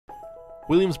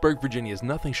Williamsburg, Virginia is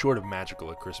nothing short of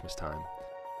magical at Christmas time.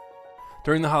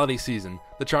 During the holiday season,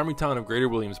 the charming town of Greater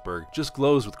Williamsburg just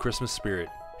glows with Christmas spirit.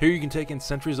 Here you can take in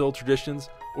centuries-old traditions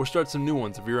or start some new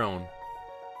ones of your own.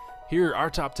 Here are our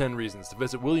top 10 reasons to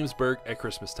visit Williamsburg at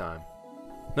Christmas time.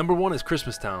 Number 1 is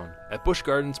Christmas Town at Busch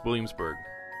Gardens, Williamsburg.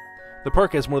 The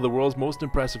park has one of the world's most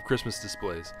impressive Christmas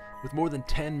displays, with more than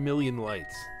 10 million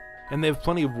lights. And they have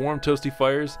plenty of warm toasty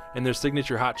fires and their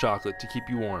signature hot chocolate to keep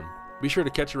you warm. Be sure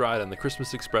to catch a ride on the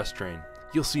Christmas Express train.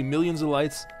 You'll see millions of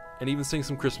lights and even sing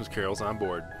some Christmas carols on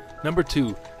board. Number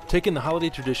 2, take in the holiday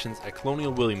traditions at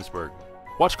Colonial Williamsburg.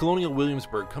 Watch Colonial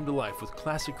Williamsburg come to life with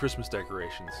classic Christmas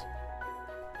decorations.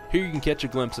 Here you can catch a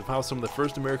glimpse of how some of the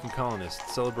first American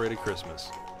colonists celebrated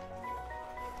Christmas.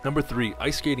 Number 3,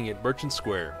 ice skating at Merchant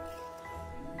Square.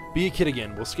 Be a kid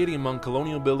again while skating among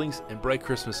colonial buildings and bright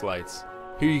Christmas lights.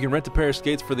 Here you can rent a pair of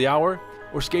skates for the hour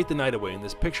or skate the night away in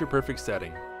this picture-perfect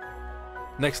setting.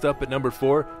 Next up at number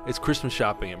 4 is Christmas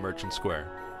shopping at Merchant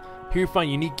Square. Here you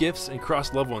find unique gifts and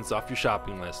cross loved ones off your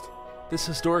shopping list. This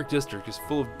historic district is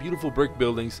full of beautiful brick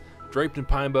buildings draped in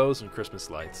pine boughs and Christmas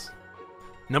lights.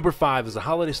 Number 5 is a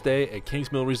holiday stay at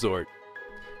Kings Mill Resort.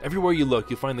 Everywhere you look,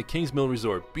 you'll find the Kings Mill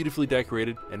Resort beautifully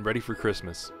decorated and ready for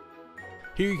Christmas.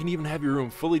 Here you can even have your room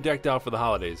fully decked out for the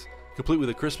holidays, complete with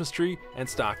a Christmas tree and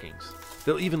stockings.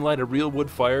 They'll even light a real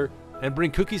wood fire and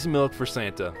bring cookies and milk for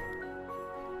Santa.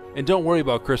 And don't worry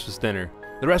about Christmas dinner.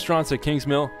 The restaurants at Kings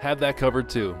Mill have that covered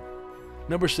too.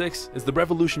 Number 6 is the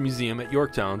Revolution Museum at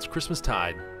Yorktown's Christmas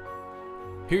Tide.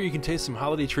 Here you can taste some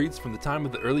holiday treats from the time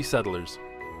of the early settlers.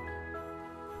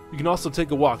 You can also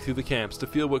take a walk through the camps to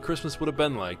feel what Christmas would have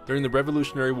been like during the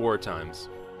Revolutionary War times.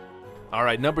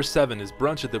 Alright, number 7 is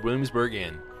brunch at the Williamsburg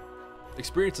Inn.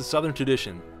 Experience a Southern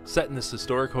tradition set in this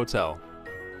historic hotel.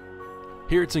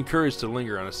 Here it's encouraged to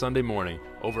linger on a Sunday morning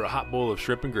over a hot bowl of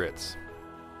shrimp and grits.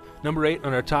 Number 8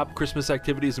 on our top Christmas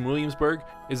activities in Williamsburg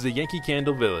is the Yankee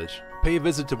Candle Village. Pay a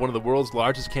visit to one of the world's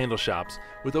largest candle shops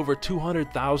with over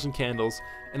 200,000 candles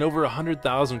and over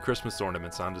 100,000 Christmas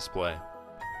ornaments on display.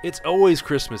 It's always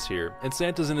Christmas here, and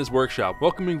Santa's in his workshop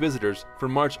welcoming visitors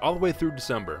from March all the way through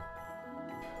December.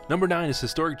 Number 9 is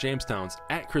historic Jamestown's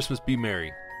At Christmas Be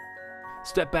Merry.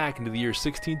 Step back into the year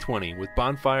 1620 with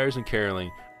bonfires and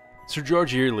caroling. Sir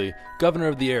George Yearley, governor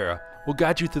of the era, will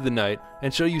guide you through the night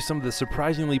and show you some of the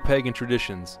surprisingly pagan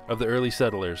traditions of the early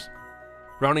settlers.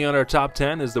 Rounding out our top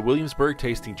 10 is the Williamsburg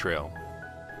Tasting Trail.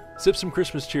 Sip some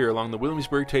Christmas cheer along the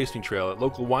Williamsburg Tasting Trail at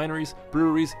local wineries,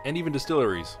 breweries, and even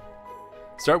distilleries.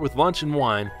 Start with lunch and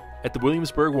wine at the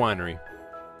Williamsburg Winery.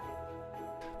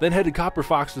 Then head to Copper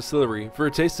Fox Distillery for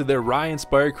a taste of their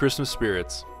rye-inspired Christmas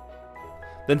spirits.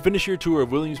 Then finish your tour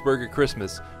of Williamsburg at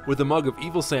Christmas with a mug of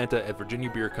Evil Santa at Virginia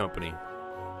Beer Company.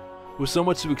 With so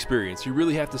much to experience, you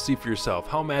really have to see for yourself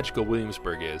how magical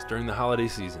Williamsburg is during the holiday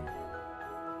season.